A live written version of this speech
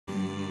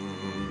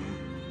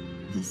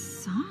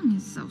This song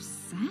is so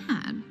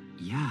sad.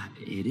 Yeah,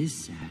 it is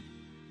sad.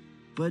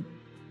 But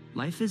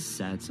life is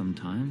sad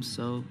sometimes,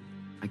 so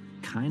I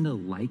kinda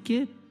like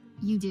it.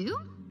 You do?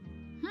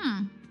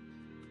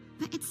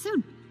 But it's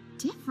so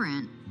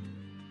different.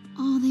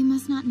 Oh, they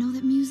must not know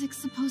that music's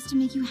supposed to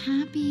make you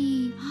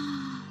happy.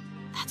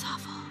 That's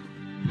awful.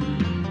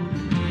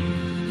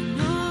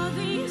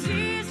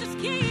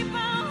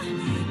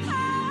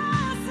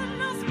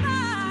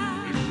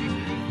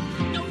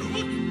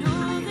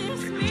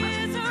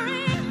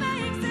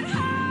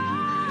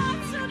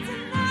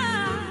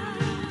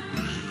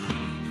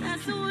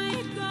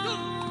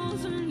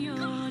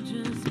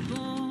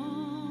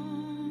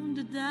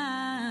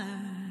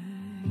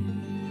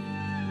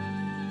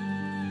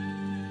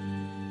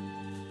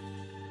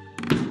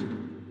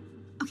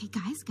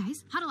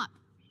 Guys, huddle up.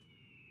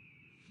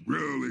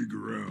 Growly,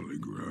 growly,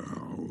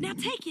 growl. Now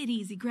take it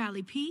easy,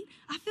 Growly Pete.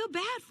 I feel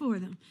bad for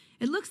them.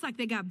 It looks like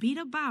they got beat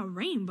up by a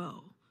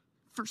rainbow.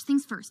 First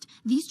things first,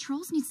 these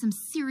trolls need some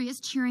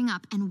serious cheering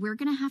up, and we're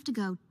gonna have to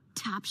go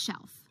top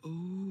shelf.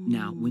 Ooh.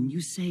 Now, when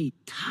you say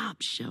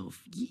top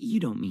shelf,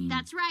 you don't mean...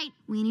 That's right.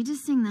 We need to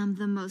sing them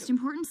the most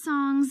important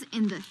songs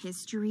in the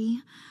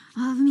history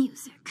of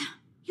music.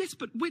 Yes,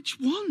 but which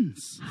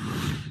ones?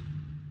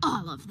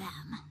 All of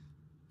them.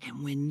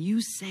 And when you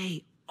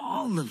say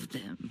all of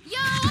them... Yo,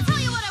 I'll tell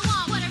you what I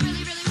want, what I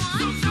really, really want.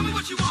 So tell me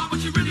what you want, what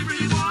you really,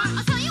 really want.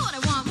 I'll tell you what I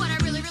want, what I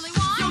really, really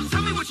want. Yo,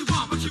 tell me what you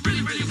want, what you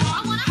really, really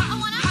want.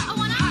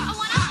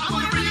 I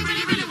wanna really,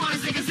 really, really wanna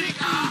sing a sing.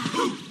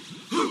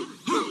 Who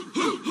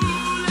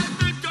let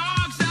the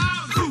dogs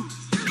out? Who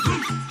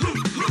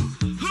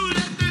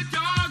let the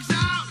dogs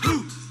out?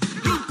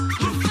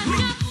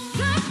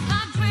 Good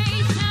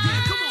vibration. Yeah,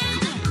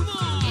 come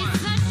on.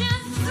 It's such a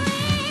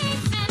sweet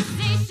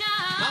sensation.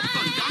 Up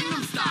on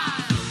Gangnam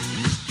Style.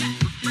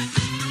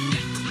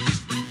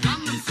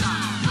 Gangnam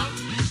Style.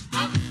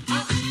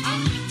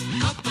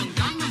 Up on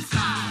Gangnam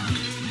Style.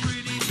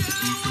 Pretty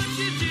girl, what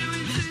you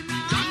doing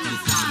tonight? Gangnam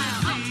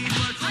Style. See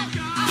what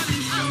you got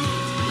in store.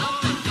 Up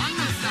on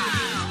Gangnam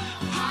Style.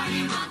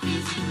 Party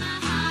monkeys in the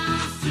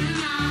house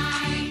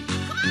tonight.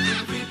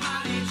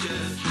 Everybody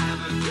just have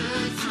a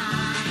good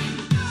time.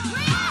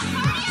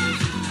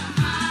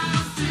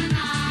 House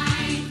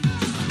tonight.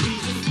 We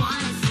just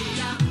wanna see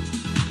ya.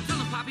 Tell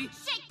 'em, Poppy.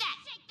 Shake that.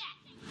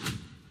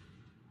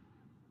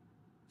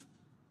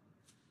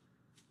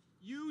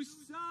 You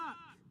suck.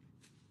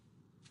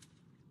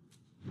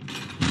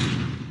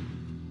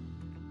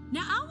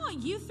 Now I want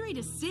you three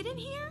to sit in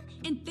here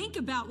and think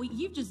about what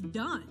you've just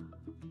done.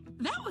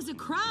 That was a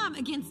crime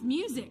against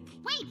music.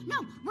 Wait,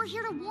 no, we're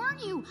here to warn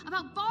you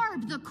about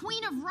Barb, the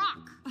queen of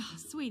rock. Oh,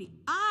 sweetie,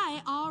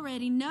 I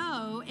already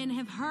know and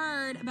have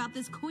heard about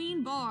this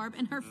Queen Barb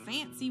and her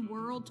fancy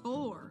world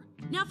tour.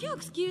 Now, if you'll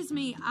excuse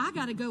me, I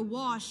gotta go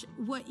wash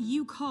what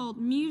you called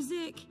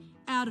music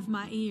out of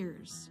my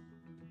ears.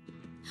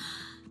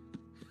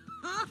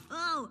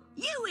 Oh,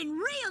 you in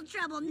real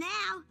trouble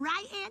now,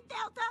 right, Aunt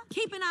Delta?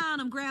 Keep an eye on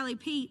him, Growly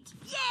Pete.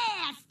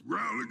 Yes!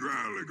 Growly,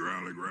 growly,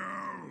 growly,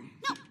 growl.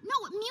 No,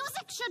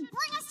 music should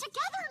bring us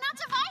together, not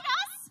divide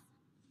us.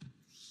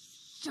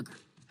 Sugar.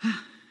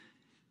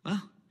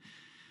 Well,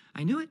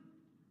 I knew it.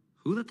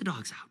 Who let the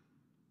dogs out?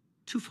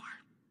 Too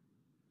far.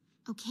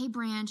 Okay,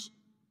 Branch.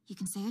 You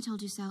can say I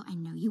told you so. I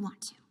know you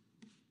want to.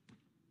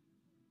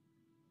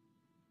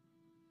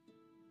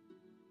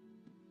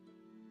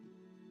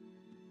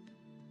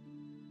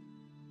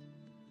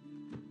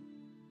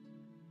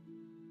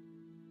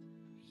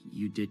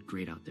 You did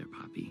great out there,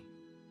 Poppy.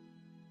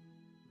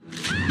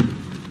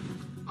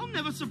 I'll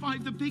never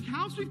survive the big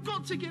house. We've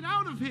got to get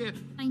out of here.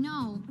 I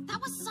know.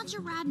 That was such a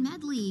rad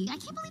medley. I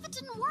can't believe it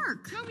didn't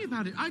work. Tell me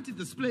about it. I did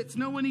the splits.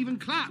 No one even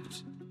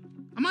clapped.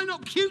 Am I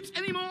not cute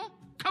anymore?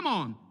 Come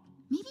on.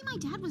 Maybe my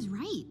dad was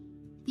right.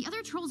 The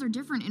other trolls are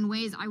different in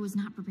ways I was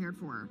not prepared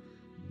for.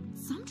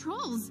 Some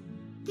trolls,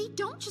 they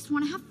don't just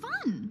want to have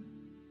fun.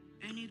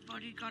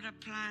 Anybody got a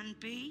plan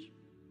B?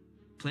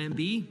 Plan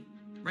B,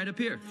 right up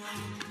here.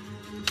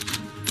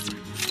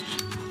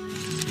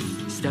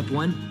 Step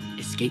 1,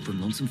 escape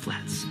from Lonesome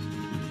Flats.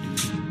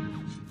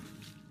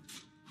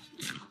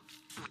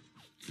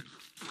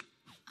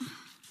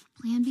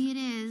 Plan B it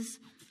is.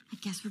 I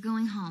guess we're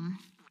going home.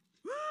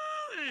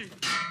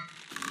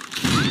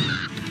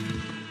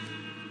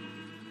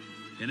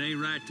 It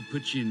ain't right to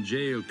put you in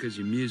jail because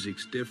your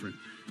music's different.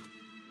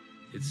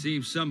 It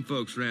seems some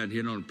folks around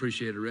here don't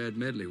appreciate a rad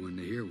medley when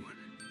they hear one.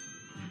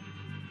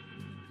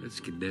 Let's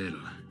skedaddle.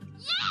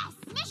 Yes!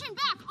 Mission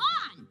back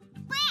on!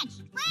 Branch!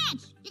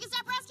 You can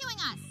stop rescuing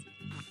us!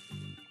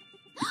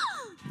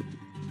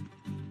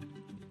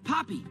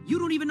 Poppy, you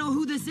don't even know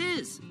who this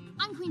is.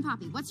 I'm Queen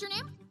Poppy. What's your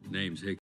name? Name's Hick.